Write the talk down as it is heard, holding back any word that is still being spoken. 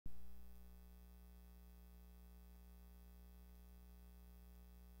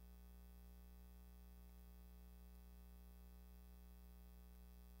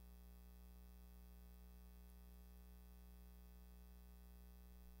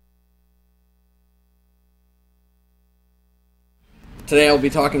Today I'll be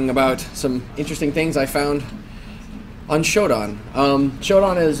talking about some interesting things I found on Shodan.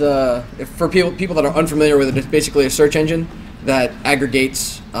 Shodan is, for people that are unfamiliar with it, it's basically a search engine that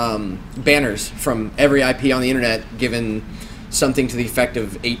aggregates banners from every IP on the internet given something to the effect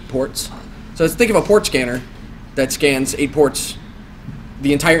of 8 ports. So let's think of a port scanner that scans 8 ports,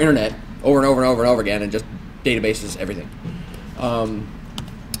 the entire internet, over and over and over and over again, and just databases everything.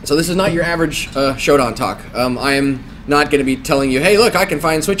 So this is not your average Shodan talk. I am not going to be telling you, hey, look, I can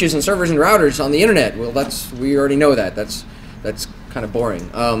find switches and servers and routers on the internet. Well, we already know that. That's kind of boring.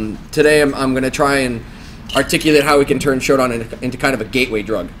 Today I'm going to try and articulate how we can turn Shodan into kind of a gateway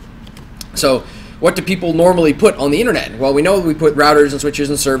drug. So what do people normally put on the internet? Well, we know we put routers and switches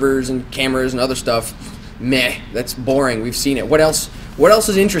and servers and cameras and other stuff. Meh, that's boring. We've seen it. What else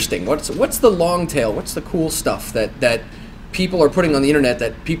is interesting? What's the long tail? What's the cool stuff that people are putting on the internet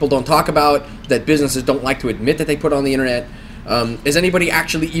that people don't talk about, that businesses don't like to admit that they put on the internet? Is anybody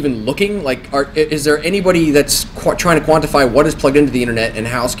actually even looking? Like, is there anybody that's trying to quantify what is plugged into the internet and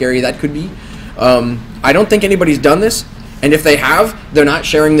how scary that could be? I don't think anybody's done this, and if they have, they're not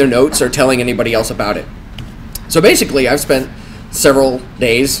sharing their notes or telling anybody else about it. So basically, I've spent several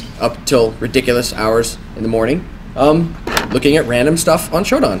days up till ridiculous hours in the morning looking at random stuff on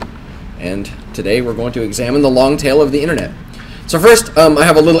Shodan. And today we're going to examine the long tail of the internet. So first, I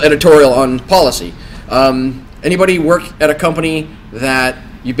have a little editorial on policy. Anybody work at a company that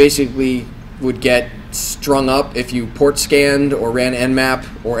you basically would get strung up if you port scanned or ran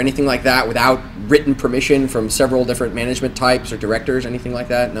Nmap or anything like that without written permission from several different management types or directors, anything like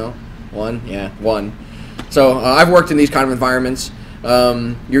that? No? One? Yeah, one. So I've worked in these kind of environments.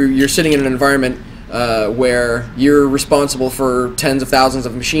 You're sitting in an environment where you're responsible for tens of thousands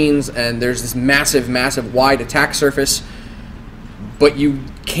of machines, and there's this massive wide attack surface, but you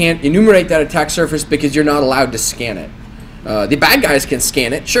can't enumerate that attack surface because you're not allowed to scan it. The bad guys can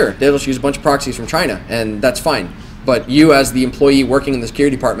scan it, sure. They'll just use a bunch of proxies from China, and that's fine. But you, as the employee working in the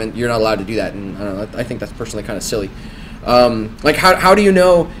security department, you're not allowed to do that, and I don't know, I think that's personally kind of silly. Like, how do you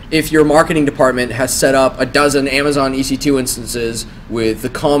know if your marketing department has set up a dozen Amazon EC2 instances with the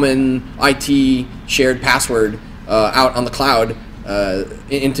common IT shared password out on the cloud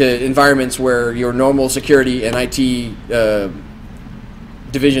into environments where your normal security and IT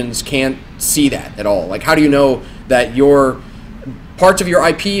divisions can't see that at all? Like, how do you know that your parts of your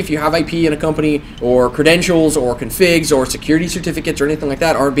IP, if you have IP in a company, or credentials or configs or security certificates or anything like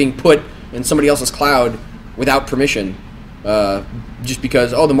that, aren't being put in somebody else's cloud without permission? Just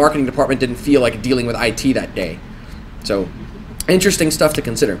because, oh, the marketing department didn't feel like dealing with IT that day. So, interesting stuff to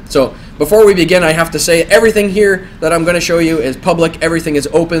consider. So, before we begin, I have to say everything here that I'm going to show you is public. Everything is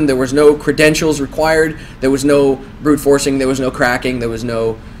open. There was no credentials required. There was no brute forcing. There was no cracking. There was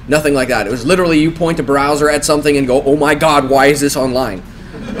nothing like that. It was literally you point a browser at something and go, oh my God, why is this online?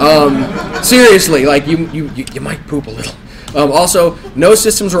 Seriously, like you might poop a little. Also, no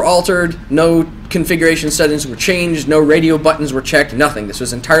systems were altered, no configuration settings were changed, no radio buttons were checked, nothing. This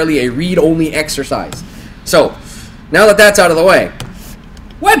was entirely a read-only exercise. So, now that that's out of the way,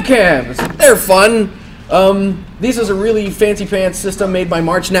 webcams, they're fun. This is a really fancy-pants system made by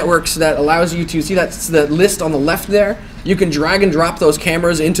March Networks that allows you to see that list on the left there. You can drag and drop those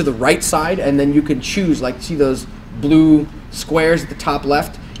cameras into the right side, and then you can choose, like, see those blue squares at the top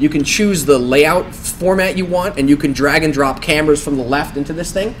left? You can choose the layout format you want, and you can drag and drop cameras from the left into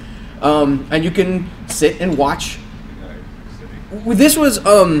this thing, and you can sit and watch. This was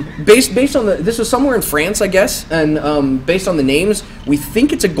based on this was somewhere in France, I guess, and based on the names, we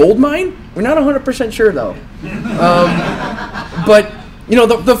think it's a gold mine. We're not 100% sure though. But you know,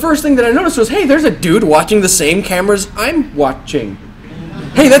 the first thing that I noticed was, hey, there's a dude watching the same cameras I'm watching.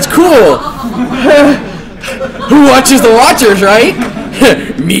 Hey, that's cool. Who watches the watchers, right?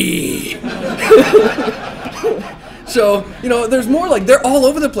 Me. So, you know, there's more, like, they're all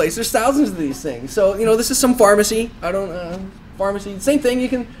over the place. There's thousands of these things. So, you know, this is some pharmacy. Pharmacy. Same thing. You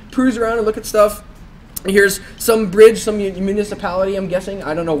can cruise around and look at stuff. Here's some bridge, some municipality, I'm guessing.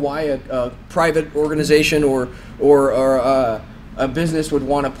 I don't know why a private organization or a business would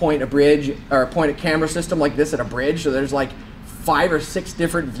want to point a bridge or point a camera system like this at a bridge. So there's like 5 or 6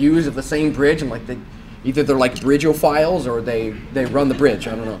 different views of the same bridge, and like either they're like bridgeophiles or they run the bridge.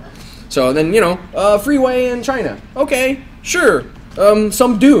 I don't know. So then, you know, freeway in China. Okay, sure.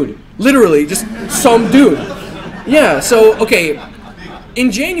 Some dude, literally just some dude. Yeah. So okay. In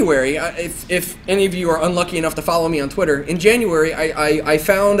January, if any of you are unlucky enough to follow me on Twitter, in January I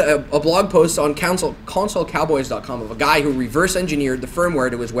found a blog post on consolecowboys.com of a guy who reverse engineered the firmware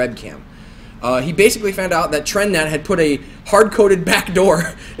to his webcam. He basically found out that TrendNet had put a hard-coded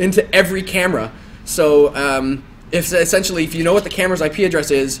backdoor into every camera. So essentially, if you know what the camera's IP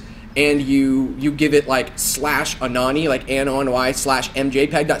address is, and you give it like /anani, like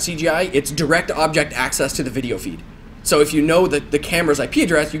anony/mjpeg.cgi, it's direct object access to the video feed. So if you know the camera's IP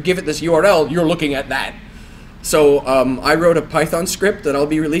address, you give it this URL, you're looking at that. So I wrote a Python script that I'll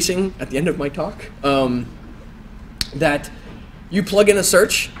be releasing at the end of my talk. That you plug in a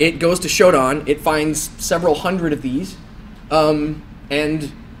search, it goes to Shodan, it finds several hundred of these,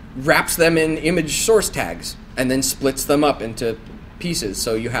 and wraps them in image source tags, and then splits them up into pieces.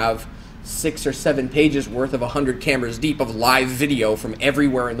 So you have 6 or 7 pages worth of 100 cameras deep of live video from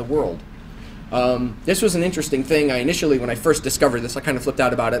everywhere in the world. This was an interesting thing. When I first discovered this, I kind of flipped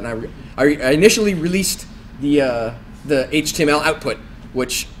out about it, and I initially released the HTML output,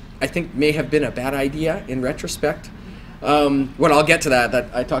 which I think may have been a bad idea in retrospect. When I'll get to that,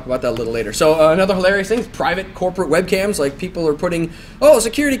 I talk about that a little later. So another hilarious thing is private corporate webcams. Like people are putting, oh,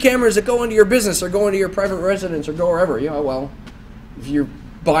 security cameras that go into your business or go into your private residence or go wherever. Yeah, well, if you're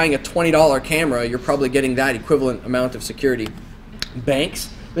buying a $20 camera, you're probably getting that equivalent amount of security. Banks.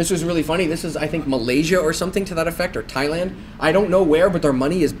 This was really funny. This is, I think, Malaysia or something to that effect, or Thailand. I don't know where, but their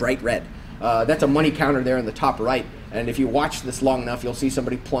money is bright red. That's a money counter there in the top right. And if you watch this long enough, you'll see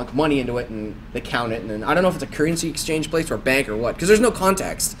somebody plunk money into it and they count it. And then I don't know if it's a currency exchange place or a bank or what, because there's no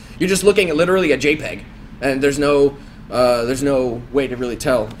context. You're just looking at literally a JPEG, and there's no way to really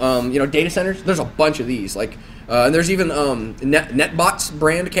tell. You know, data centers. There's a bunch of these. Like, and there's even NetBots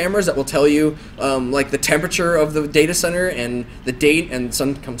brand cameras that will tell you like the temperature of the data center and the date, and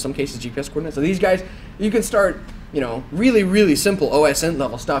some cases GPS coordinates. So these guys, you can start. You know, really, really simple OSN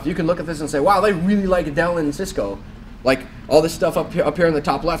level stuff. You can look at this and say, wow, they really like Dell and Cisco. Like, all this stuff up here in the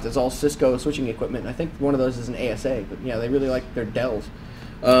top left is all Cisco switching equipment. I think one of those is an ASA, but yeah, they really like their Dells.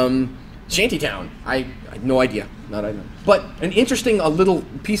 Shantytown, I had no idea. Not I know. But an interesting little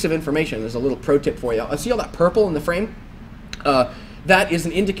piece of information. There's a little pro tip for you. See all that purple in the frame? That is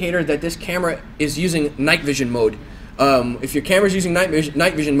an indicator that this camera is using night vision mode. If your camera's using night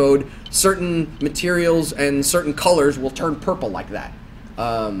vision mode, certain materials and certain colors will turn purple like that.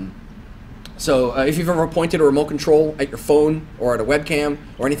 So if you've ever pointed a remote control at your phone or at a webcam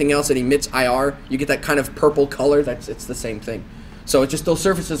or anything else that emits IR, you get that kind of purple color. It's the same thing. So it's just those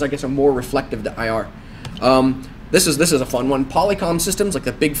surfaces, I guess, are more reflective to IR. This is a fun one. Polycom systems, like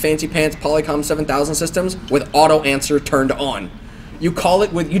the big fancy pants Polycom 7000 systems with auto answer turned on. You call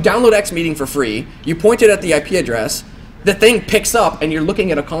it you download Xmeeting for free. You point it at the IP address. The thing picks up, and you're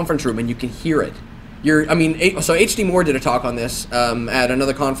looking at a conference room, and you can hear it. So HD Moore did a talk on this at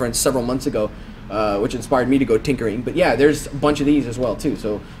another conference several months ago, which inspired me to go tinkering. But yeah, there's a bunch of these as well too.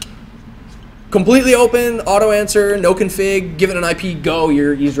 So completely open, auto answer, no config, give it an IP, go.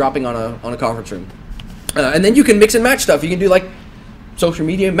 You're eavesdropping on a conference room, and then you can mix and match stuff. You can do like social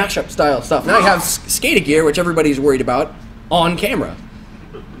media mashup style stuff. Now you have SCADA gear, which everybody's worried about, on camera.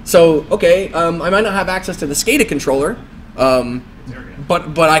 So okay, I might not have access to the SCADA controller.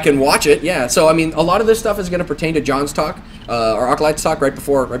 But I can watch it, yeah. So I mean, a lot of this stuff is going to pertain to John's talk, or Acolyte's talk right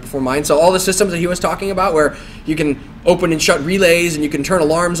before mine. So all the systems that he was talking about, where you can open and shut relays, and you can turn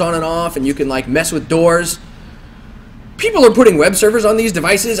alarms on and off, and you can like mess with doors. People are putting web servers on these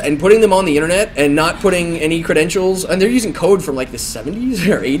devices and putting them on the internet and not putting any credentials, and they're using code from like the 70s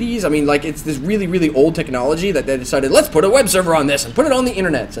or 80s. I mean, like it's this really, really old technology that they decided, let's put a web server on this and put it on the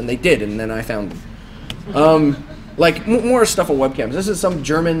internet, and they did, and then I found them. Like more stuff on webcams. This is some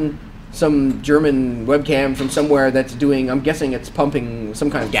German webcam from somewhere that's doing, I'm guessing it's pumping some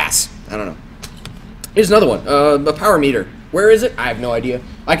kind of gas. I don't know. Here's another one, a power meter. Where is it? I have no idea.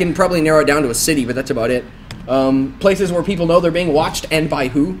 I can probably narrow it down to a city, but that's about it. Places where people know they're being watched and by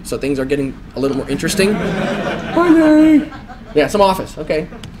who, so things are getting a little more interesting. Hi, Larry. Yeah, some office, okay.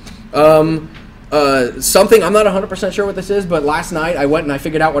 Something, I'm not 100% sure what this is, but last night I went and I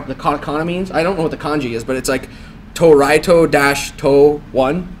figured out what the katakana means. I don't know what the kanji is, but it's like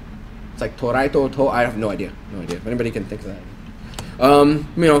Toraito-To1. It's like Toraito To. I have no idea. No idea. If anybody can think of that.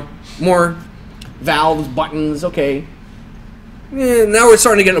 You know, more valves, buttons. Okay. Now we're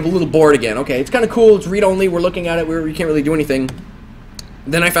starting to get a little bored again. Okay, it's kind of cool. It's read-only. We're looking at it. We can't really do anything.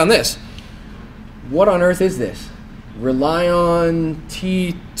 Then I found this. What on earth is this? RelyOne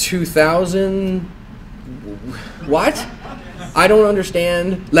T2000. What? I don't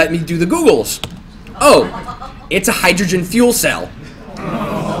understand. Let me do the Googles. Oh, it's a hydrogen fuel cell.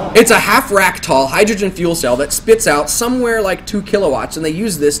 It's a half-rack tall hydrogen fuel cell that spits out somewhere like 2 kilowatts, and they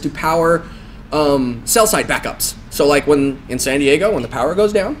use this to power cell site backups. So like when in San Diego, when the power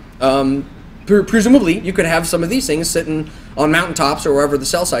goes down, presumably you could have some of these things sitting on mountaintops or wherever the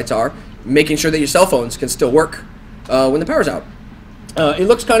cell sites are, making sure that your cell phones can still work when the power's out. It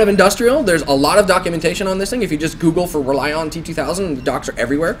looks kind of industrial. There's a lot of documentation on this thing. If you just Google for LayerOne T2000, the docs are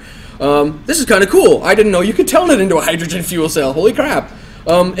everywhere. This is kind of cool. I didn't know you could telnet into a hydrogen fuel cell. Holy crap.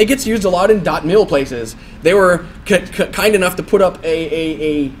 It gets used a lot in .mil places. They were kind enough to put up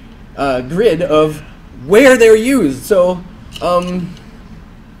a grid of where they're used. So,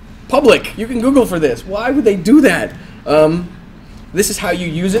 public, you can Google for this. Why would they do that? This is how you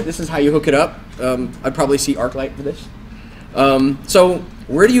use it. This is how you hook it up. I'd probably see ArcLight for this. So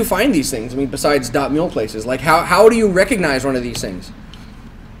where do you find these things? I mean, besides .mil places, like how do you recognize one of these things?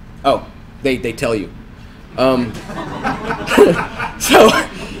 Oh, they tell you. So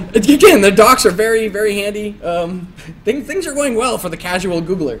again, the docs are very, very handy. Things are going well for the casual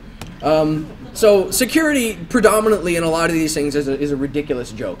Googler. So security predominantly in a lot of these things is a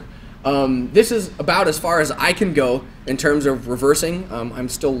ridiculous joke. This is about as far as I can go in terms of reversing. I'm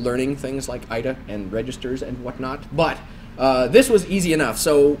still learning things like IDA and registers and whatnot, but this was easy enough.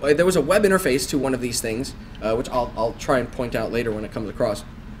 So there was a web interface to one of these things, which I'll try and point out later when it comes across.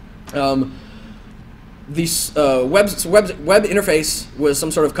 This web interface was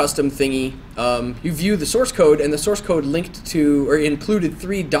some sort of custom thingy. You view the source code, and the source code linked to or included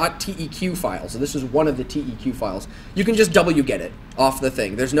 3 .teq files. So this is one of the TEQ files. You can just wget it off the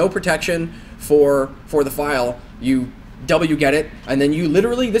thing. There's no protection for the file. You wget it, and then you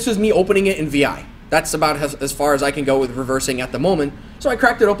literally, this is me opening it in VI. That's about as far as I can go with reversing at the moment. So I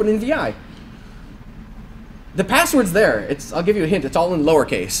cracked it open in VI. The password's there. I'll give you a hint. It's all in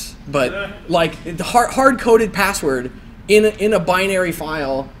lowercase, but like the hard-coded password in a binary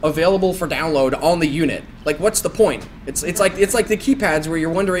file available for download on the unit. Like, what's the point? It's like the keypads where you're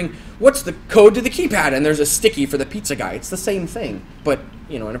wondering what's the code to the keypad, and there's a sticky for the pizza guy. It's the same thing, but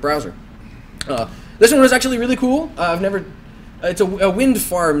in a browser. This one was actually really cool. It's a wind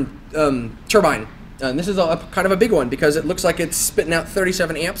farm turbine. And this is kind of a big one because it looks like it's spitting out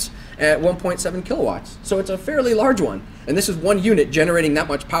 37 amps at 1.7 kilowatts. So it's a fairly large one. And this is one unit generating that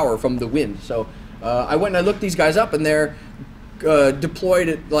much power from the wind. So I went and I looked these guys up, and they're deployed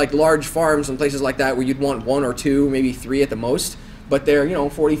at like large farms and places like that where you'd want 1 or 2, maybe 3 at the most. But they're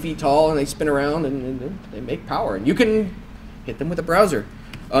 40 feet tall, and they spin around and they make power. And you can hit them with a browser.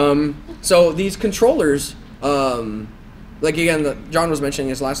 So these controllers, like again, John was mentioning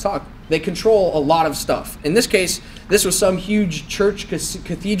in his last talk, they control a lot of stuff. In this case, this was some huge church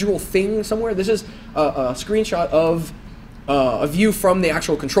cathedral thing somewhere. This is a screenshot of a view from the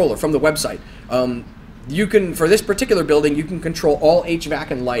actual controller, from the website. You can, for this particular building, you can control all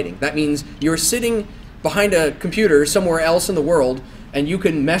HVAC and lighting. That means you're sitting behind a computer somewhere else in the world, and you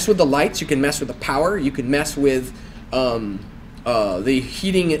can mess with the lights, you can mess with the power, you can mess with the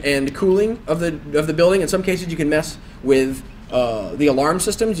heating and cooling of the building. In some cases, you can mess with the alarm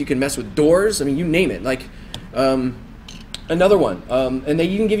systems. You can mess with doors. I mean, you name it. Like another one, and they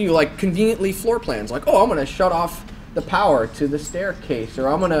even give you like conveniently floor plans. Like, oh, I'm going to shut off the power to the staircase, or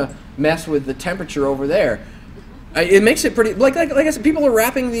I'm going to mess with the temperature over there. It makes it pretty. Like I said, people are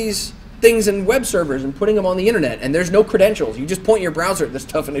wrapping these things in web servers and putting them on the internet, and there's no credentials. You just point your browser at this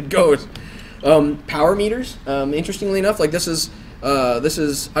stuff, and it goes. Power meters, interestingly enough, like this is, I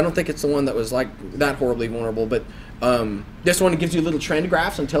don't think it's the one that was like that horribly vulnerable, but this one gives you little trend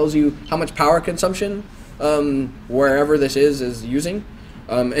graphs and tells you how much power consumption wherever this is using.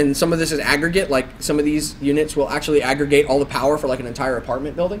 And some of this is aggregate, like some of these units will actually aggregate all the power for like an entire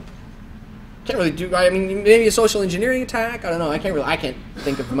apartment building. Can't really do, I mean, maybe a social engineering attack, I don't know, I can't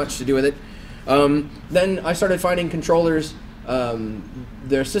think of much to do with it. Then I started finding controllers.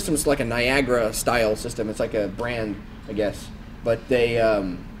 Their system's like a Niagara style system. It's like a brand, I guess, but their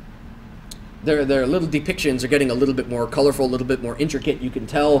little depictions are getting a little bit more colorful, a little bit more intricate. You can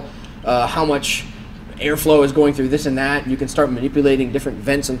tell how much airflow is going through this and that. You can start manipulating different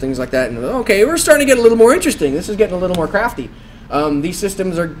vents and things like that. And okay, we're starting to get a little more interesting. This is getting a little more crafty. These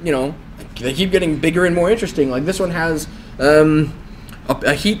systems are, they keep getting bigger and more interesting. Like this one has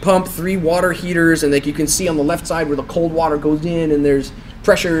a heat pump, 3 water heaters, and like you can see on the left side where the cold water goes in, and there's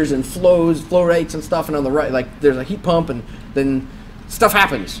pressures and flow rates and stuff, and on the right, like there's a heat pump, and then stuff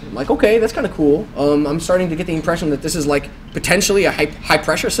happens. I'm like, okay, that's kind of cool. I'm starting to get the impression that this is like potentially a high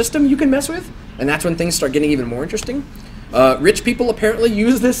pressure system you can mess with, and that's when things start getting even more interesting. Rich people apparently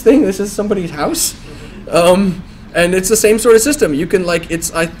use this thing. This is somebody's house, and it's the same sort of system. You can like, it's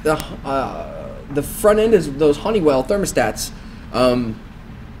the front end is those Honeywell thermostats.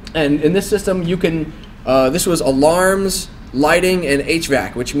 And in this system, you can, this was alarms, lighting, and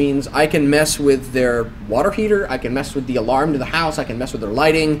HVAC, which means I can mess with their water heater, I can mess with the alarm to the house, I can mess with their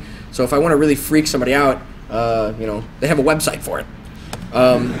lighting. So if I want to really freak somebody out, they have a website for it.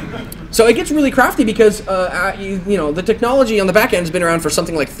 So it gets really crafty because you know, the technology on the back end has been around for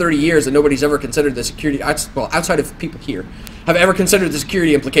something like 30 years, and nobody's ever considered the security, well, outside of people here, have ever considered the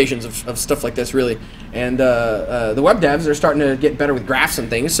security implications of stuff like this, really. And the web devs are starting to get better with graphs and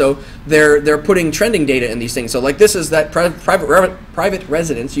things, so they're putting trending data in these things. So like this is that private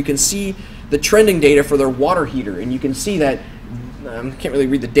residence. You can see the trending data for their water heater, and you can see that I can't really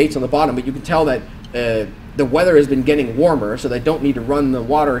read the dates on the bottom, but you can tell that the weather has been getting warmer, so they don't need to run the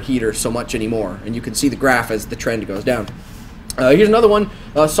water heater so much anymore. And you can see the graph as the trend goes down. Here's another one,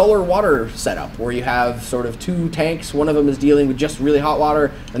 solar water setup, where you have sort of two tanks. One of them is dealing with just really hot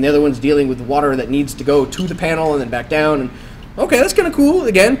water, and the other one's dealing with water that needs to go to the panel and then back down. And okay, that's kind of cool.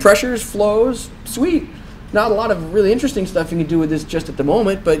 Again, pressures, flows, sweet. Not a lot of really interesting stuff you can do with this just at the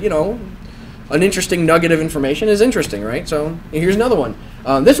moment, but you know, an interesting nugget of information is interesting, right? So here's another one.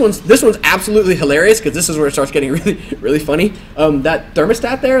 This one's absolutely hilarious because this is where it starts getting really funny. That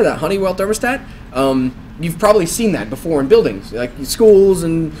thermostat there, that Honeywell thermostat, you've probably seen that before in buildings, like schools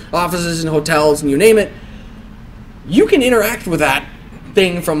and offices and hotels and you name it. You can interact with that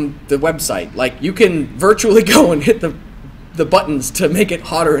thing from the website. Like you can virtually go and hit the buttons to make it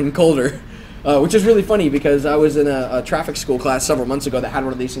hotter and colder. Which is really funny because I was in a traffic school class several months ago that had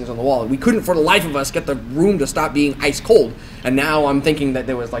one of these things on the wall, and we couldn't for the life of us get the room to stop being ice cold. And now I'm thinking that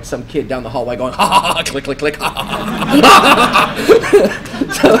there was like some kid down the hallway going, ha ha ha, click, click, click, ha ha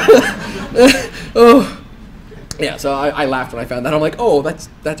ha. Oh, yeah. So I laughed when I found that. I'm like, oh, that's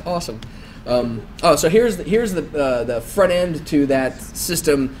awesome. Oh, so here's the front end to that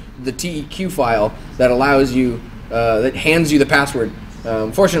system, the TEQ file that allows you, that hands you the password.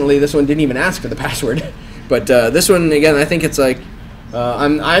 Fortunately, this one didn't even ask for the password, but this one, again, I think it's like,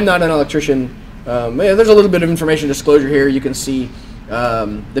 I'm not an electrician. Yeah, there's a little bit of information disclosure here. You can see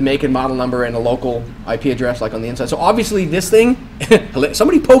the make and model number and a local IP address like on the inside. So obviously this thing,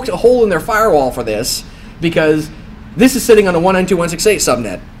 somebody poked a hole in their firewall for this because this is sitting on a 192.168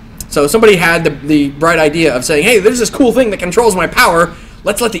 subnet. So somebody had the bright idea of saying, hey, there's this cool thing that controls my power.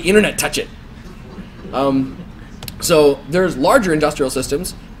 Let's let the internet touch it. So there's larger industrial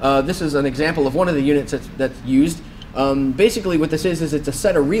systems. This is an example of one of the units that's used. Basically what this is it's a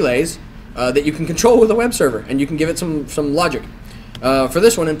set of relays that you can control with a web server, and you can give it some logic. For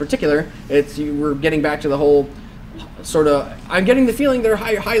this one in particular, we're getting back to the whole sort of, I'm getting the feeling they're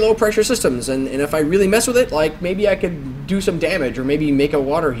high-low pressure systems, and if I really mess with it, like maybe I could do some damage or maybe make a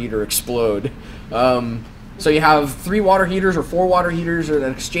water heater explode. So you have 3 water heaters or 4 water heaters or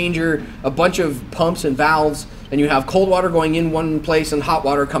an exchanger, a bunch of pumps and valves, and you have cold water going in one place and hot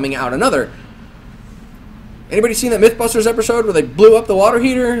water coming out another. Anybody seen that Mythbusters episode where they blew up the water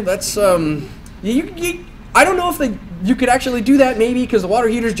heater? That's I don't know if you could actually do that, maybe, because the water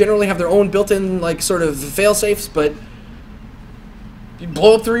heaters generally have their own built-in like sort of fail-safes, but you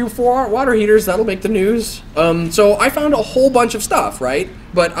blow up 3 or 4 water heaters, that'll make the news. So I found a whole bunch of stuff, right?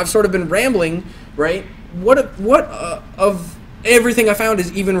 But I've sort of been rambling, right? What of everything I found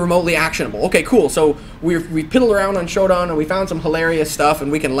is even remotely actionable? Okay, cool. So we piddled around on Shodan and we found some hilarious stuff and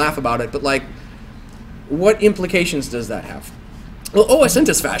we can laugh about it. But like, what implications does that have? Well, OSINT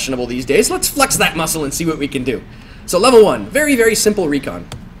is fashionable these days. Let's flex that muscle and see what we can do. So level 1, very, very simple recon.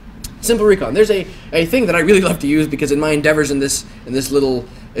 Simple recon. There's a thing that I really love to use because in my endeavors in this little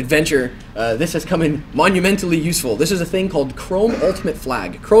adventure, this has come in monumentally useful. This is a thing called Chrome Ultimate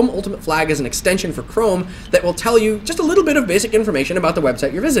Flag. Chrome Ultimate Flag is an extension for Chrome that will tell you just a little bit of basic information about the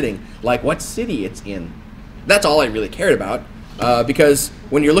website you're visiting, like what city it's in. That's all I really cared about, because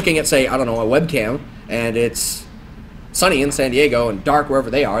when you're looking at, say, I don't know, a webcam, and it's sunny in San Diego and dark wherever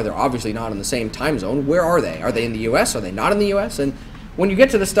they are, they're obviously not in the same time zone. Where are they? Are they in the US? Are they not in the US? And when you get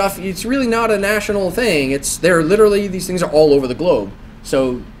to the stuff, it's really not a national thing. They're literally, these things are all over the globe.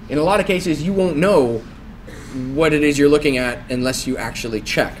 So in a lot of cases, you won't know what it is you're looking at unless you actually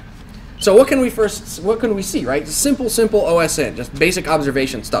check. So what can we see, right? Simple OSINT, just basic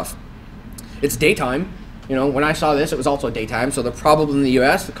observation stuff. It's daytime. You know, when I saw this, it was also daytime, so they're probably in the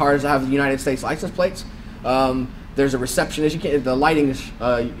US. The cars have the United States license plates. There's a receptionist. The lighting is,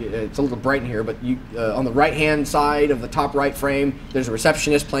 it's a little bright in here, but on the right-hand side of the top right frame, there's a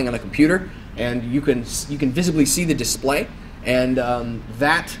receptionist playing on a computer, and you can visibly see the display. And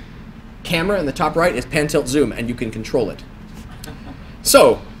that camera in the top right is pan, tilt, zoom, and you can control it.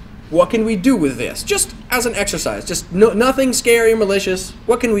 So, what can we do with this? Just as an exercise, just nothing scary or malicious.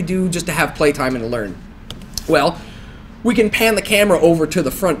 What can we do just to have playtime and to learn? Well, we can pan the camera over to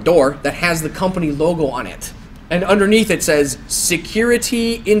the front door that has the company logo on it. And underneath it says,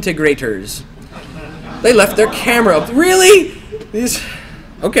 Security Integrators. They left their camera up. Really?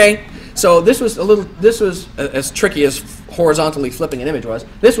 Okay. So this was as tricky as horizontally flipping an image was.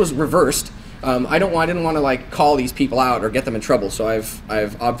 This was reversed. I didn't want to like call these people out or get them in trouble, so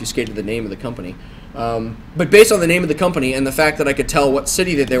I've obfuscated the name of the company. But based on the name of the company and the fact that I could tell what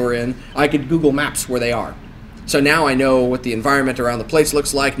city that they were in, I could Google Maps where they are. So now I know what the environment around the place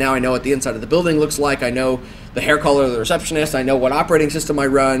looks like. Now I know what the inside of the building looks like. I know the hair color of the receptionist. I know what operating system I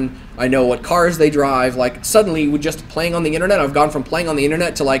run. I know what cars they drive. Like, suddenly, with just playing on the internet, I've gone from playing on the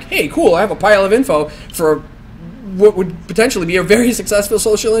internet to like, hey, cool, I have a pile of info for what would potentially be a very successful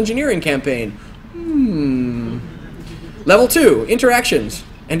social engineering campaign. Level 2, interactions.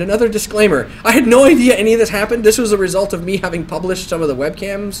 And another disclaimer, I had no idea any of this happened. This was a result of me having published some of the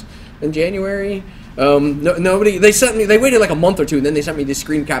webcams in January. Nobody, they waited like a month or two, and then they sent me these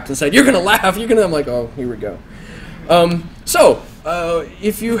screen caps and said, you're going to laugh, I'm like, oh, here we go.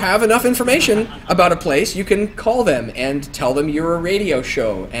 If you have enough information about a place, you can call them and tell them you're a radio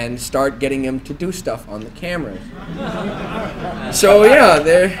show and start getting them to do stuff on the cameras. So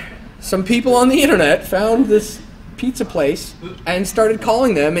yeah, some people on the internet found this pizza place and started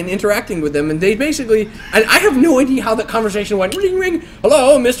calling them and interacting with them, and they basically, and I have no idea how that conversation went. Ring, ring.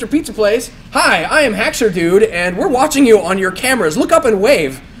 Hello, Mr. Pizza Place. Hi, I am Haxer Dude, and we're watching you on your cameras. Look up and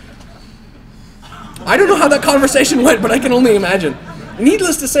wave. I don't know how that conversation went, but I can only imagine.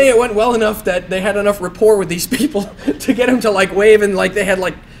 Needless to say, it went well enough that they had enough rapport with these people to get them to like wave, and like they had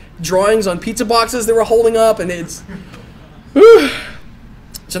like drawings on pizza boxes they were holding up, and it's. Whew.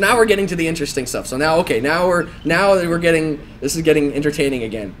 So now we're getting to the interesting stuff. So now, okay, this is getting entertaining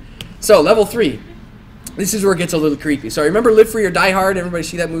again. So level 3, this is where it gets a little creepy. So remember Live Free or Die Hard? Everybody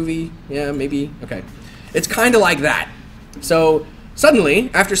see that movie? Yeah, maybe. Okay, it's kind of like that. So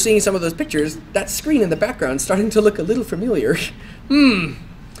suddenly, after seeing some of those pictures, that screen in the background is starting to look a little familiar.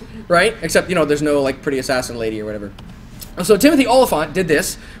 Right? Except there's no like pretty assassin lady or whatever. So Timothy Oliphant did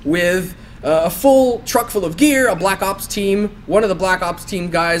this with a full truck full of gear, a Black Ops team. One of the Black Ops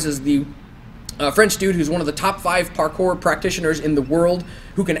team guys is the French dude who's one of the top 5 parkour practitioners in the world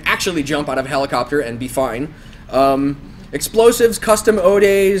who can actually jump out of a helicopter and be fine. Explosives, custom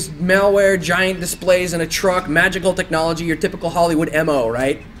ODAs, malware, giant displays in a truck, magical technology, your typical Hollywood MO,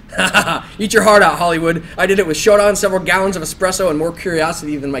 right? Eat your heart out, Hollywood. I did it with Shodan, several gallons of espresso, and more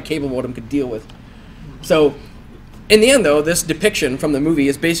curiosity than my cable modem could deal with. So, in the end, though, this depiction from the movie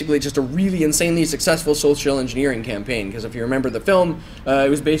is basically just a really insanely successful social engineering campaign. Because if you remember the film, it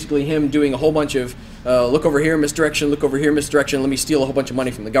was basically him doing a whole bunch of look over here, misdirection, look over here, misdirection, let me steal a whole bunch of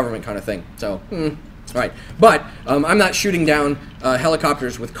money from the government kind of thing. So, right. But I'm not shooting down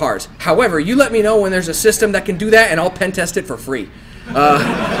helicopters with cars. However, you let me know when there's a system that can do that, and I'll pen test it for free.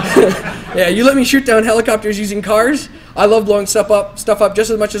 Yeah, you let me shoot down helicopters using cars. I love blowing stuff up just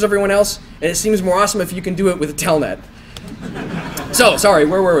as much as everyone else, and it seems more awesome if you can do it with a telnet. So, sorry,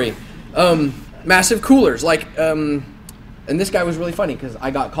 where were we? Massive coolers, like, and this guy was really funny because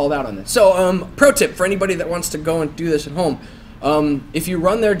I got called out on this. So, pro tip for anybody that wants to go and do this at home. If you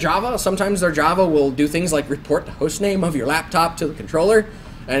run their Java, sometimes their Java will do things like report the host name of your laptop to the controller.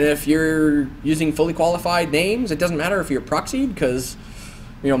 And if you're using fully qualified names, it doesn't matter if you're proxied, because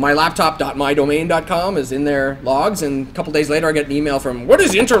mylaptop.mydomain.com is in their logs, and a couple days later I get an email from, what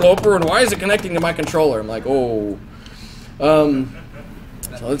is interloper and why is it connecting to my controller? I'm like, oh. So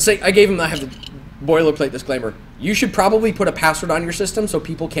let's say I have the boilerplate disclaimer. You should probably put a password on your system so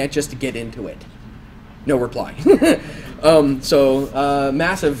people can't just get into it. No reply.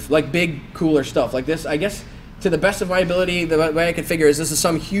 Massive, like big, cooler stuff like this, I guess. To the best of my ability, the way I could figure is this is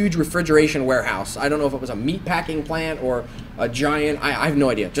some huge refrigeration warehouse. I don't know if it was a meat packing plant or a giant, I have no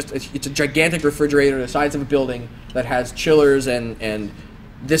idea. Just it's a gigantic refrigerator the size of a building that has chillers and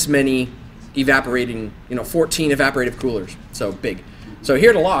this many evaporating, 14 evaporative coolers. So big. So here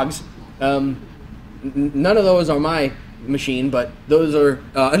are the logs. None of those are my machine, but those are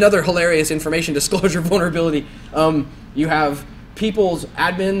another hilarious information disclosure vulnerability. You have people's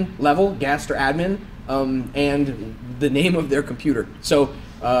admin level, guest or admin, and the name of their computer. So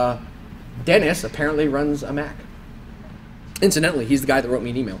Dennis apparently runs a Mac. Incidentally, he's the guy that wrote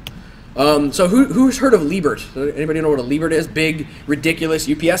me an email. So who's heard of Liebert? Anybody know what a Liebert is? Big, ridiculous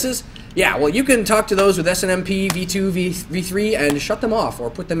UPSs? Yeah, well, you can talk to those with SNMP, V2, V3, and shut them off or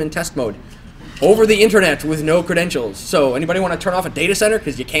put them in test mode over the internet with no credentials. So anybody want to turn off a data center?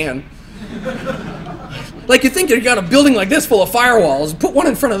 Because you can. Like, you think you got a building like this full of firewalls, put one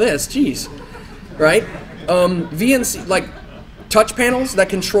in front of this, jeez. Right? VNC, like touch panels that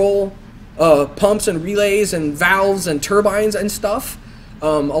control pumps and relays and valves and turbines and stuff. A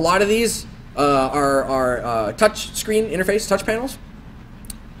lot of these are touch screen interface touch panels.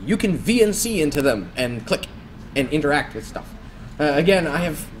 You can VNC into them and click and interact with stuff. Again, I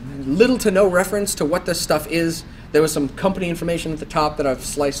have little to no reference to what this stuff is. There was some company information at the top that I've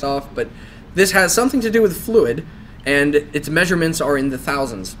sliced off, but this has something to do with fluid, and its measurements are in the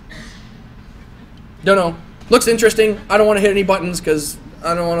thousands. Don't know. Looks interesting. I don't want to hit any buttons because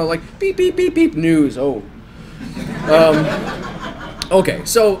I don't want to like beep, beep, beep, beep, news. Oh. Okay,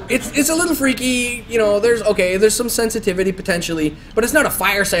 so it's a little freaky, you know, there's some sensitivity potentially, but it's not a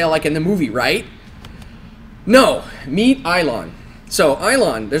fire sale like in the movie, right? No, meet Eilon. So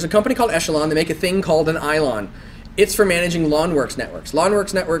Eilon, there's a company called Echelon, they make a thing called an Eilon. It's for managing LawnWorks networks.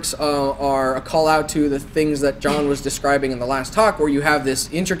 LawnWorks networks are a call out to the things that John was describing in the last talk, where you have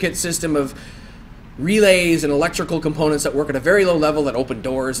this intricate system of relays and electrical components that work at a very low level that open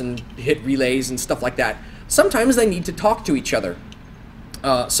doors and hit relays and stuff like that. Sometimes they need to talk to each other.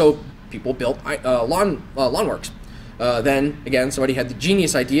 So people built LawnWorks. Then, again, somebody had the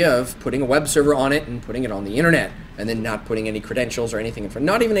genius idea of putting a web server on it and putting it on the internet, and then not putting any credentials or anything in front.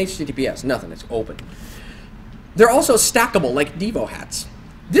 Not even HTTPS, nothing, it's open. They're also stackable, like Devo hats.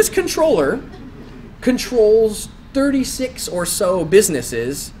 This controller controls 36 or so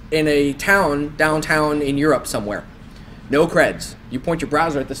businesses in a town, downtown in Europe somewhere. No creds. You point your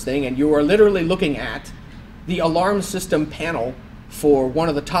browser at this thing, and you are literally looking at the alarm system panel for one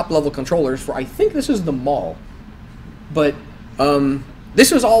of the top level controllers for, I think this is the mall. But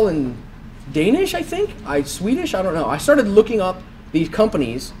this was all in Danish, I think? Swedish? I don't know. I started looking up these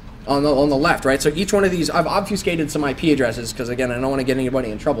companies on the left, right? So each one of these, I've obfuscated some IP addresses because, again, I don't want to get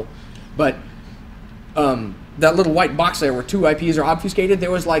anybody in trouble. But that little white box there where 2 IPs are obfuscated,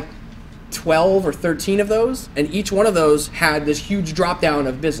 there was like 12 or 13 of those, and each one of those had this huge drop down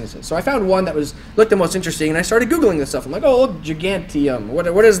of businesses. So I found one that looked the most interesting, and I started Googling this stuff. I'm like, oh, Gigantium,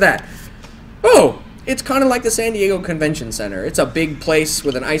 what is that? Oh, it's kind of like the San Diego Convention Center. It's a big place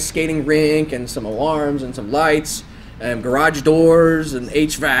with an ice skating rink and some alarms and some lights and garage doors and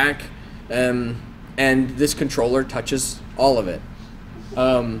HVAC, and this controller touches all of it.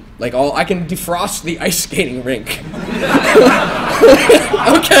 I can defrost the ice skating rink.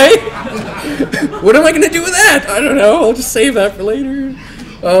 Okay. What am I going to do with that? I don't know. I'll just save that for later.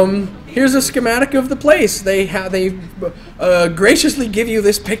 Here's a schematic of the place. They graciously give you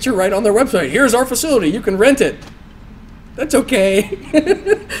this picture right on their website. Here's our facility. You can rent it. That's okay.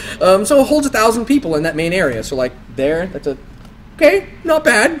 So it holds 1,000 people in that main area. So like there, okay, not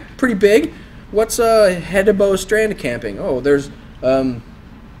bad. Pretty big. What's Hedebo Strand Camping? Oh, there's a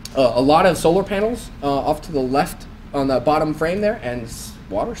lot of solar panels off to the left on the bottom frame there, and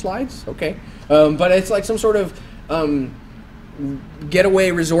water slides. Okay, but it's like some sort of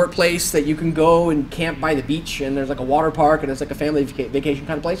getaway resort place that you can go and camp by the beach, and there's like a water park, and it's like a family vacation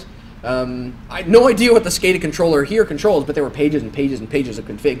kind of place. I had no idea what the SCADA controller here controls, but there were pages and pages and pages of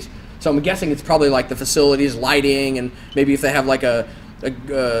configs. So I'm guessing it's probably like the facilities lighting, and maybe if they have like a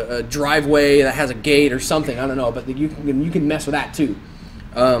driveway that has a gate or something, I don't know, but you can mess with that too.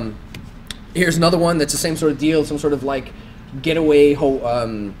 Here's another one that's the same sort of deal, some sort of like getaway.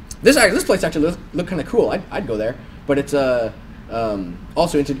 This place actually looked kind of cool. I'd go there, but it's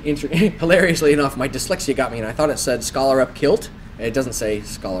also hilariously enough, my dyslexia got me, and I thought it said Scholar Up Kilt. It doesn't say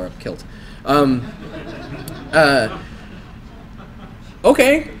Scholar Up Kilt.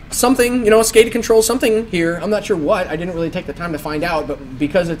 Okay. Something, SCADA controls something here. I'm not sure what. I didn't really take the time to find out, but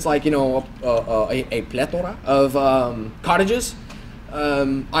because it's like, a plethora of cottages,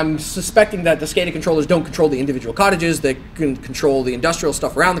 I'm suspecting that the SCADA controllers don't control the individual cottages. They can control the industrial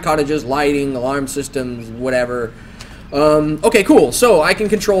stuff around the cottages, lighting, alarm systems, whatever. Okay, cool. So I can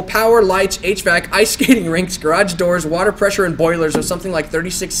control power, lights, HVAC, ice skating rinks, garage doors, water pressure, and boilers of something like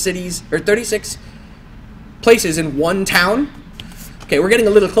 36 cities, or 36 places in one town. Okay, we're getting a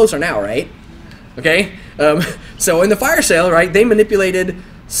little closer now, right? Okay, so in the fire sale, right, they manipulated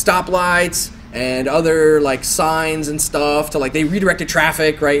stoplights and other like signs and stuff to they redirected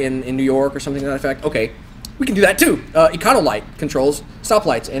traffic, right, in New York or something to that effect. Okay, we can do that too. Econolight controls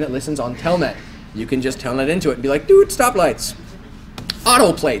stoplights, and it listens on telnet. You can just telnet into it and be like, dude, stoplights.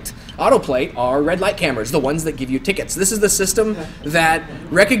 Autoplate. Autoplate are red light cameras, the ones that give you tickets. This is the system that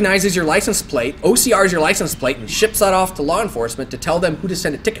recognizes your license plate, OCRs your license plate, and ships that off to law enforcement to tell them who to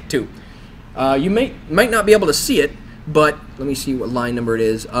send a ticket to. You might not be able to see it, but let me see what line number it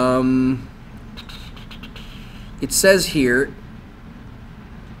is. It says here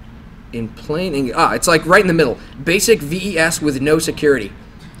in plain English. It's like right in the middle. Basic VES with no security.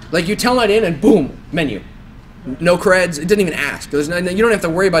 Like you telnet in and boom, menu. No creds. It didn't even ask. You don't have to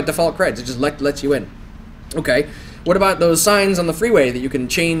worry about default creds. It just lets you in. Okay. What about those signs on the freeway that you can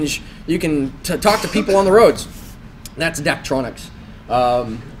change? You can talk to people on the roads. That's Daktronics.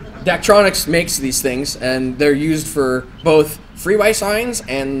 Daktronics makes these things, and they're used for both freeway signs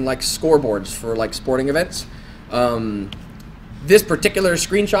and like scoreboards for like sporting events. This particular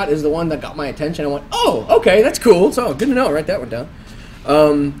screenshot is the one that got my attention. I went, oh, okay, that's cool. So good to know. Write that one down.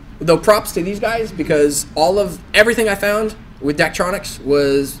 Though props to these guys, because everything I found with Daktronics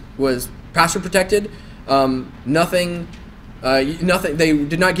was password protected. Nothing. They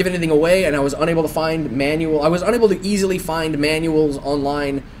did not give anything away, and I was unable to find I was unable to easily find manuals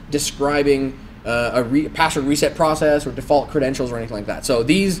online describing a password reset process or default credentials or anything like that. So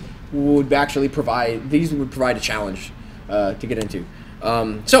these would actually provide a challenge to get into.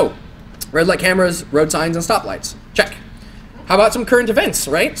 So red light cameras, road signs, and stoplights. Check. How about some current events,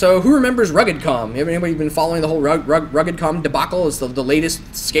 right? So who remembers RuggedCom? Anybody been following the whole RuggedCom debacle? It's the latest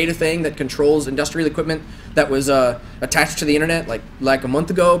SCADA thing that controls industrial equipment that was attached to the internet. Like a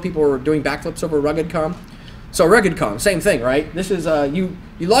month ago, people were doing backflips over RuggedCom. So RuggedCom, same thing, right? This is, you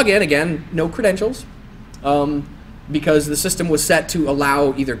log in, again, no credentials, because the system was set to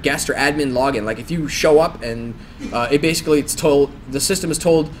allow either guest or admin login. Like if you show up and the system is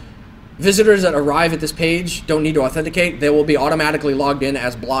told, visitors that arrive at this page don't need to authenticate. They will be automatically logged in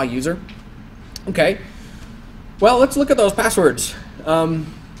as blah user. Okay. Well, let's look at those passwords. I'm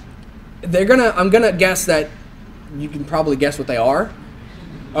gonna guess that you can probably guess what they are,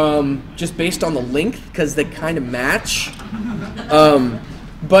 just based on the length, because they kind of match.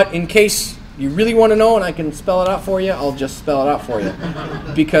 But in case you really want to know, and I can spell it out for you, I'll just spell it out for you,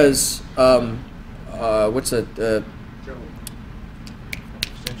 because what's it?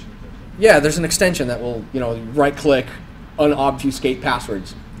 Yeah, there's an extension that will, right-click, unobfuscate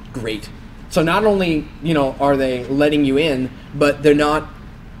passwords. Great. So not only, are they letting you in, but they're not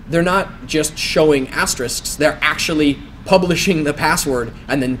just showing asterisks. They're actually publishing the password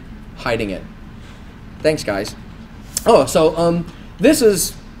and then hiding it. Thanks, guys. Oh, so this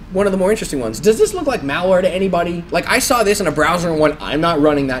is one of the more interesting ones. Does this look like malware to anybody? Like, I saw this in a browser and went, I'm not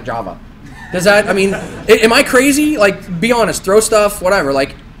running that Java. Does that, am I crazy? Like, be honest, throw stuff, whatever.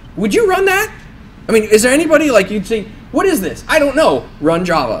 Like, would you run that? Is there anybody, like, you'd say, what is this? I don't know. Run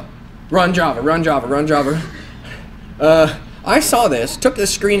Java. Run Java, run Java, run Java. I saw this, took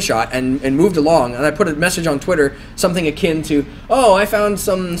this screenshot, and moved along, and I put a message on Twitter, something akin to, oh, I found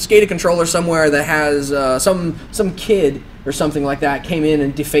some SCADA controller somewhere that has some kid or something like that came in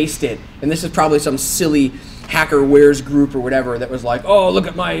and defaced it. And this is probably some silly hacker wares group or whatever that was like, oh, look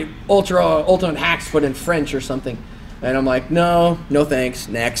at my ultimate hacks put in French or something. And I'm like, no thanks,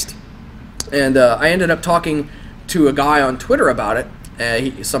 next. And I ended up talking to a guy on Twitter about it.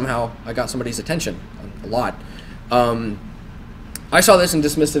 Somehow I got somebody's attention a lot. I saw this and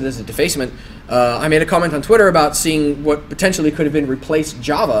dismissed it as a defacement. I made a comment on Twitter about seeing what potentially could have been replaced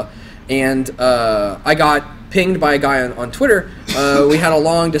Java, and I got pinged by a guy on Twitter. We had a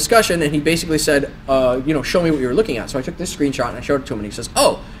long discussion, and he basically said, show me what you were looking at. So I took this screenshot and I showed it to him, and he says,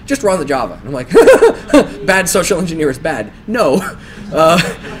 oh, just run the Java. And I'm like, bad social engineer is bad. No.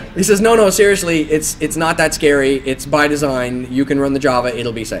 He says, no, seriously, it's not that scary. It's by design. You can run the Java.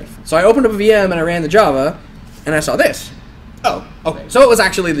 It'll be safe. So I opened up a VM and I ran the Java, and I saw this. Oh, okay. So it was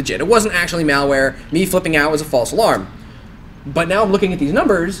actually legit. It wasn't actually malware. Me flipping out was a false alarm. But now I'm looking at these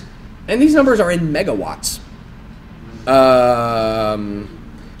numbers, and these numbers are in megawatts.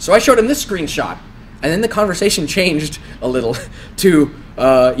 So I showed him this screenshot, and then the conversation changed a little to,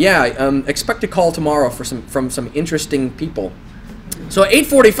 expect a call tomorrow from some interesting people. So at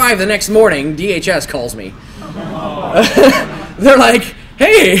 8:45 the next morning, DHS calls me. They're like,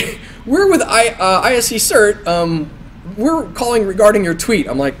 hey, we're with ISC CERT. We're calling regarding your tweet.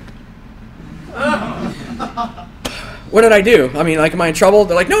 I'm like, what did I do? Am I in trouble?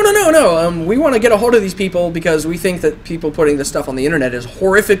 They're like, no. We want to get a hold of these people because we think that people putting this stuff on the internet is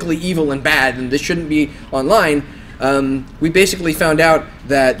horrifically evil and bad, and this shouldn't be online. We basically found out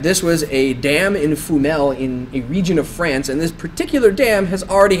that this was a dam in Fumel in a region of France, and this particular dam has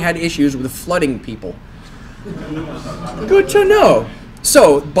already had issues with flooding people. Good to know.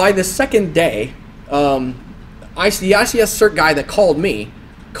 So by the second day, the ICS CERT guy that called me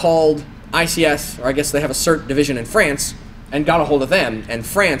called ICS, or I guess they have a CERT division in France, and got a hold of them, and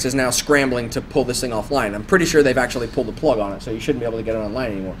France is now scrambling to pull this thing offline. I'm pretty sure they've actually pulled the plug on it, so you shouldn't be able to get it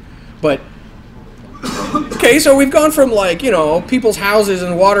online anymore. But, okay, so we've gone from, people's houses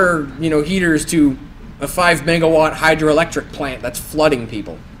and water, heaters to a 5 megawatt hydroelectric plant that's flooding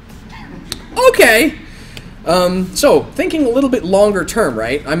people. Okay. So, thinking a little bit longer term,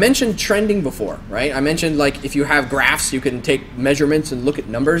 right? I mentioned trending before, right? I mentioned, if you have graphs, you can take measurements and look at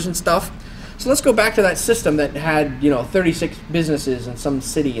numbers and stuff. So let's go back to that system that had, 36 businesses in some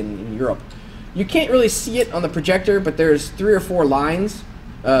city in Europe. You can't really see it on the projector, but there's 3 or 4 lines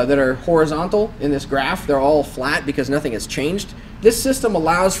that are horizontal in this graph. They're all flat because nothing has changed. This system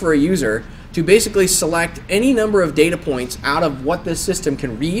allows for a user to basically select any number of data points out of what this system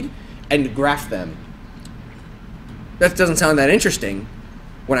can read and graph them. That doesn't sound that interesting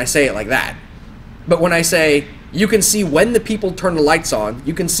when I say it like that. But when I say, you can see when the people turn the lights on,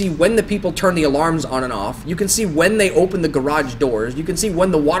 you can see when the people turn the alarms on and off, you can see when they open the garage doors, you can see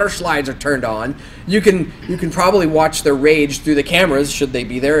when the water slides are turned on, you can probably watch their rage through the cameras, should they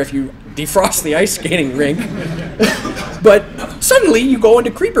be there, if you defrost the ice skating rink. But suddenly you go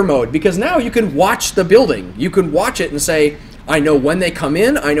into creeper mode, because now you can watch the building. You can watch it and say, I know when they come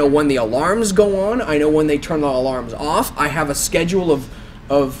in, I know when the alarms go on, I know when they turn the alarms off, I have a schedule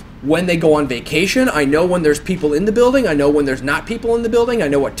of when they go on vacation, I know when there's people in the building, I know when there's not people in the building, I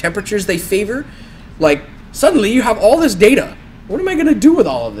know what temperatures they favor. Like, suddenly you have all this data. What am I going to do with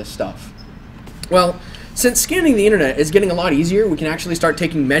all of this stuff? Well, since scanning the internet is getting a lot easier, we can actually start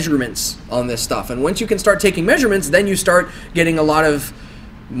taking measurements on this stuff. And once you can start taking measurements, then you start getting a lot of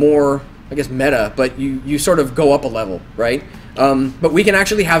more, I guess, meta, but you sort of go up a level, right? But we can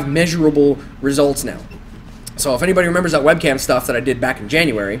actually have measurable results now. So if anybody remembers that webcam stuff that I did back in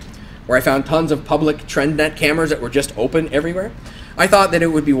January, where I found tons of public TrendNet cameras that were just open everywhere, I thought that it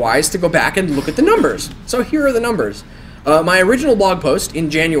would be wise to go back and look at the numbers. So here are the numbers. My original blog post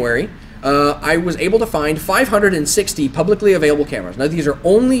in January, I was able to find 560 publicly available cameras. Now these are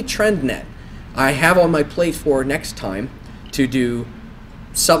only TrendNet. I have on my plate for next time to do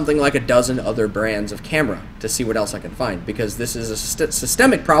something like a dozen other brands of camera to see what else I can find, because this is a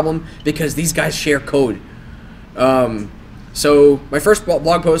systemic problem, because these guys share code. So my first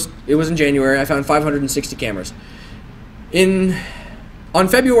blog post, it was in January, I found 560 cameras. On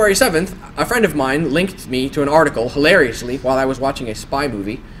February 7th, a friend of mine linked me to an article, hilariously, while I was watching a spy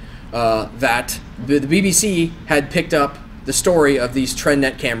movie, that the BBC had picked up the story of these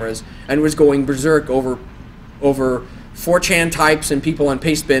TrendNet cameras and was going berserk over 4chan types and people on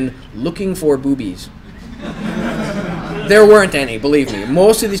Pastebin looking for boobies. There weren't any, believe me.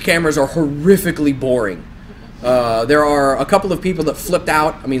 Most of these cameras are horrifically boring. There are a couple of people that flipped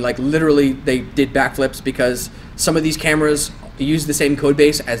out. I mean, like, literally, they did backflips because some of these cameras use the same code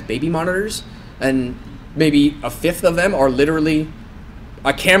base as baby monitors, and maybe a fifth of them are literally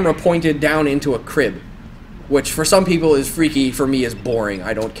a camera pointed down into a crib, which for some people is freaky, for me is boring.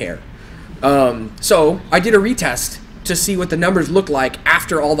 I don't care. So I did a retest to see what the numbers look like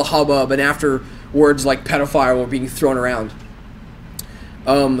after all the hubbub and after words like pedophile were being thrown around.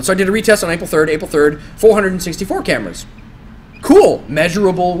 So I did a retest on April 3rd, 464 cameras. Cool,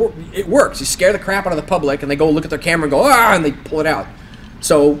 measurable, it works. You scare the crap out of the public and they go look at their camera and go, ah, and they pull it out.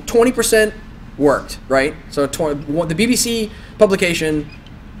 So 20% worked, right? So the BBC publication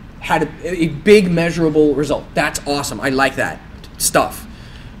had a big measurable result. That's awesome, I like that stuff.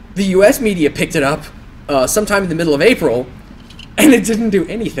 The US media picked it up sometime in the middle of April, and it didn't do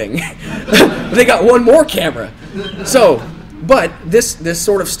anything. They got one more camera. So, but this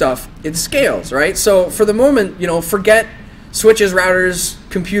sort of stuff, it scales, right? So for the moment, you know, forget switches, routers,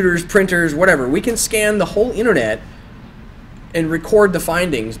 computers, printers, whatever. We can scan the whole internet and record the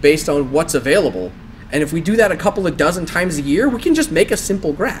findings based on what's available. And if we do that a couple of dozen times a year, we can just make a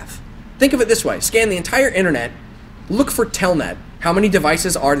simple graph. Think of it this way. Scan the entire internet, look for telnet. How many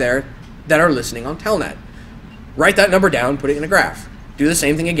devices are there that are listening on telnet? Write that number down, put it in a graph. Do the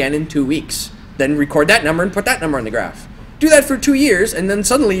same thing again in 2 weeks. Then record that number and put that number in the graph. Do that for 2 years, and then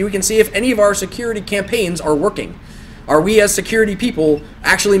suddenly we can see if any of our security campaigns are working. Are we as security people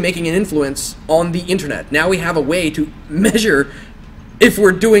actually making an influence on the internet? Now we have a way to measure if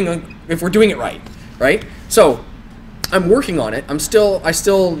we're doing it right, right? So I'm working on it. I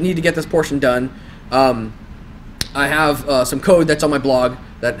still need to get this portion done. I have some code that's on my blog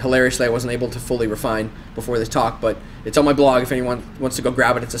that hilariously I wasn't able to fully refine before this talk, but it's on my blog if anyone wants to go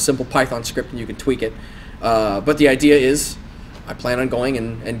grab it. It's a simple Python script and you can tweak it. But the idea is I plan on going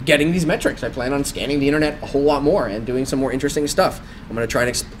and getting these metrics. I plan on scanning the internet a whole lot more and doing some more interesting stuff. I'm going to try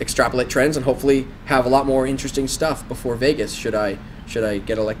and extrapolate trends and hopefully have a lot more interesting stuff before Vegas should I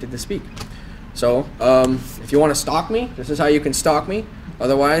get elected to speak. So if you want to stalk me, this is how you can stalk me.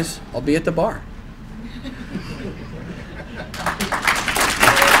 Otherwise, I'll be at the bar.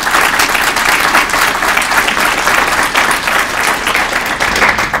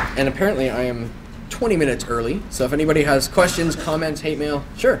 And apparently I am 20 minutes early, so if anybody has questions, comments, hate mail,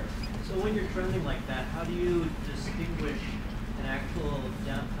 sure. So when you're trending like that, how do you distinguish an actual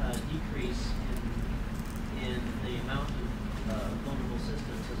decrease in the amount of vulnerable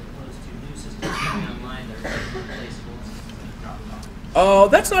systems as opposed to new systems coming online that are replaceable and dropping off? Oh,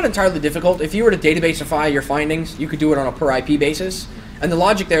 that's not entirely difficult. If you were to databaseify your findings, you could do it on a per IP basis. And the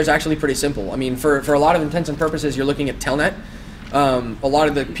logic there is actually pretty simple. I mean, for a lot of intents and purposes, you're looking at telnet. a lot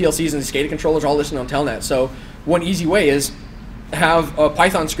of the PLCs and the SCADA controllers all listen on telnet. So one easy way is have a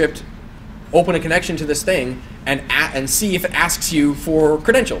Python script open a connection to this thing and see if it asks you for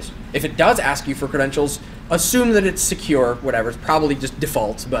credentials. If it does ask you for credentials, assume that it's secure, whatever. It's probably just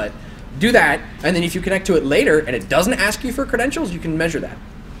default, but do that. And then if you connect to it later and it doesn't ask you for credentials, you can measure that.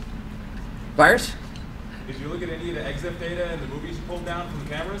 Virus? Did you look at any of the EXIF data and the movies you pulled down from the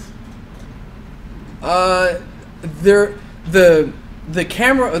cameras? The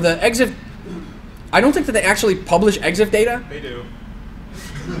camera, the EXIF, I don't think that they actually publish EXIF data. They do.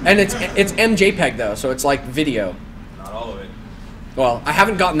 And it's MJPEG though, so it's like video. Not all of it. Well, I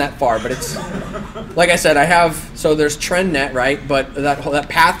haven't gotten that far, but it's like I said, I have. So there's TrendNet, right? But that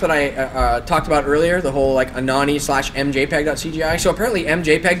path that I talked about earlier, the whole like anani/mjpeg.cgi. So apparently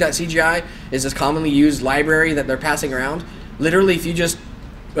mjpeg.cgi is this commonly used library that they're passing around. Literally, if you just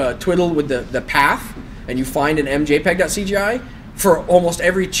twiddle with the path and you find an mjpeg.cgi, for almost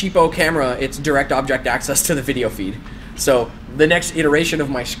every cheapo camera, it's direct object access to the video feed. So the next iteration of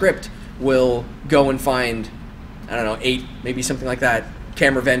my script will go and find, I don't know, 8, maybe something like that,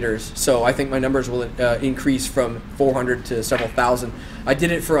 camera vendors. So I think my numbers will increase from 400 to several thousand. I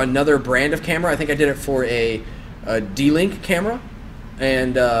did it for another brand of camera. I think I did it for a D-Link camera.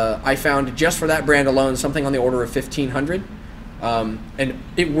 And I found just for that brand alone something on the order of 1,500. And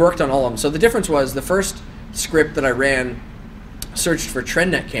it worked on all of them. So the difference was the first script that I ran searched for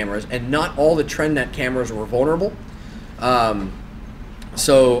TrendNet cameras, and not all the TrendNet cameras were vulnerable.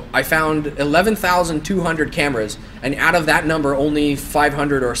 So I found 11,200 cameras, and out of that number, only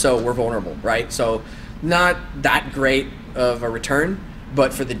 500 or so were vulnerable, right? So not that great of a return,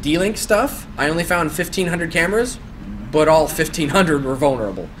 but for the D-Link stuff, I only found 1,500 cameras, but all 1,500 were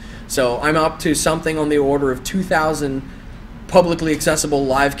vulnerable. So I'm up to something on the order of 2,000 publicly accessible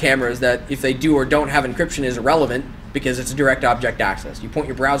live cameras that if they do or don't have encryption is irrelevant because it's direct object access. You point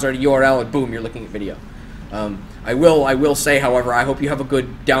your browser at a URL and boom, you're looking at video. I will say, however, I hope you have a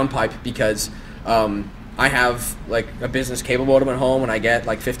good downpipe because I have like a business cable modem at home and I get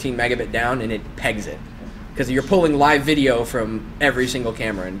like 15 megabit down and it pegs it because you're pulling live video from every single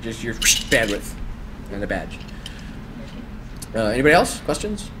camera and just your bandwidth and a badge. Anybody else?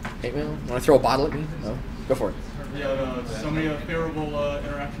 Questions? Hate mail? Want to throw a bottle at me? No? Go for it. Yeah, so many favorable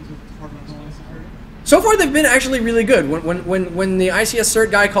interactions with the Department of Homeland Security? So far, they've been actually really good. When the ICS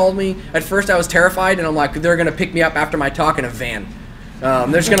cert guy called me, at first I was terrified, and I'm like, they're going to pick me up after my talk in a van.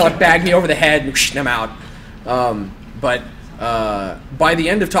 They're just going to like bag me over the head and I'm out. But by the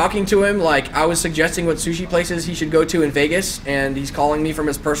end of talking to him, like I was suggesting what sushi places he should go to in Vegas, and he's calling me from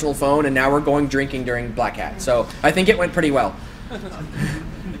his personal phone, and now we're going drinking during Black Hat. So I think it went pretty well. Have you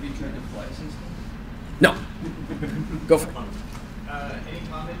tried to fly system? No. Go for it. Any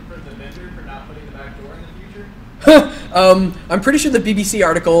comment for the vendor for not putting the back door in the future? I'm pretty sure the BBC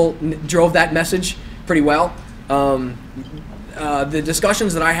article drove that message pretty well. The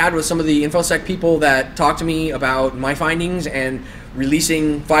discussions that I had with some of the InfoSec people that talked to me about my findings and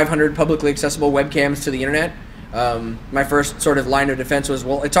releasing 500 publicly accessible webcams to the internet, my first sort of line of defense was,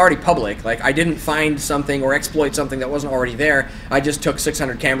 well, it's already public. Like, I didn't find something or exploit something that wasn't already there. I just took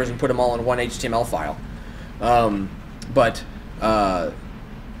 600 cameras and put them all in one HTML file. But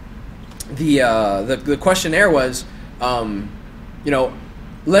the question there was, you know,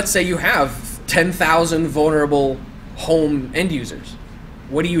 let's say you have 10,000 vulnerable home end users.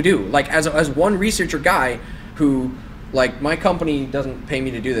 What do? Like, as one researcher guy who, like, my company doesn't pay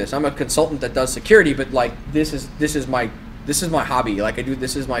me to do this. I'm a consultant that does security, but like this is my hobby. Like,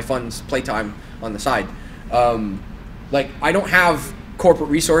 this is my fun playtime on the side. Like, I don't have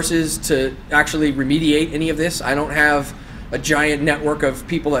corporate resources to actually remediate any of this. I don't have a giant network of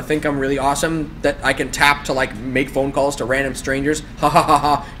people that think I'm really awesome that I can tap to like make phone calls to random strangers. Ha ha ha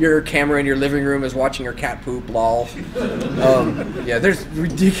ha! Your camera in your living room is watching your cat poop. Lol. Yeah, there's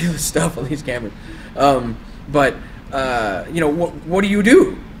ridiculous stuff on these cameras. But you know, what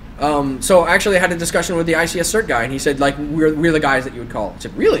do? So actually, I had a discussion with the ICS cert guy, and he said, like, we're the guys that you would call. I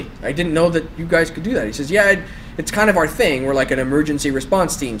said, really? I didn't know that you guys could do that. He says, yeah, it's kind of our thing. We're like an emergency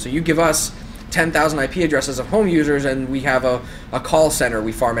response team. So you give us 10,000 IP addresses of home users, and we have a call center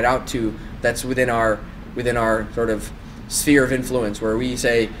we farm it out to that's within our sort of sphere of influence, where we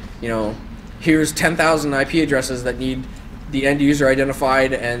say, you know, here's 10,000 IP addresses that need the end user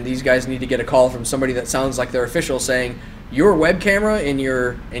identified, and these guys need to get a call from somebody that sounds like they're official saying, your web camera in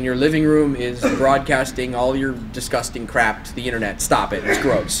your living room is broadcasting all your disgusting crap to the internet. Stop it. It's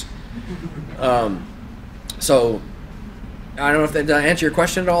gross. So I don't know if that answer your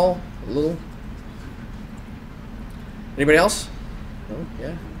question at all. A little. Anybody else? No?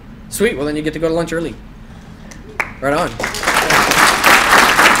 Yeah. Sweet. Well, then you get to go to lunch early. Right on.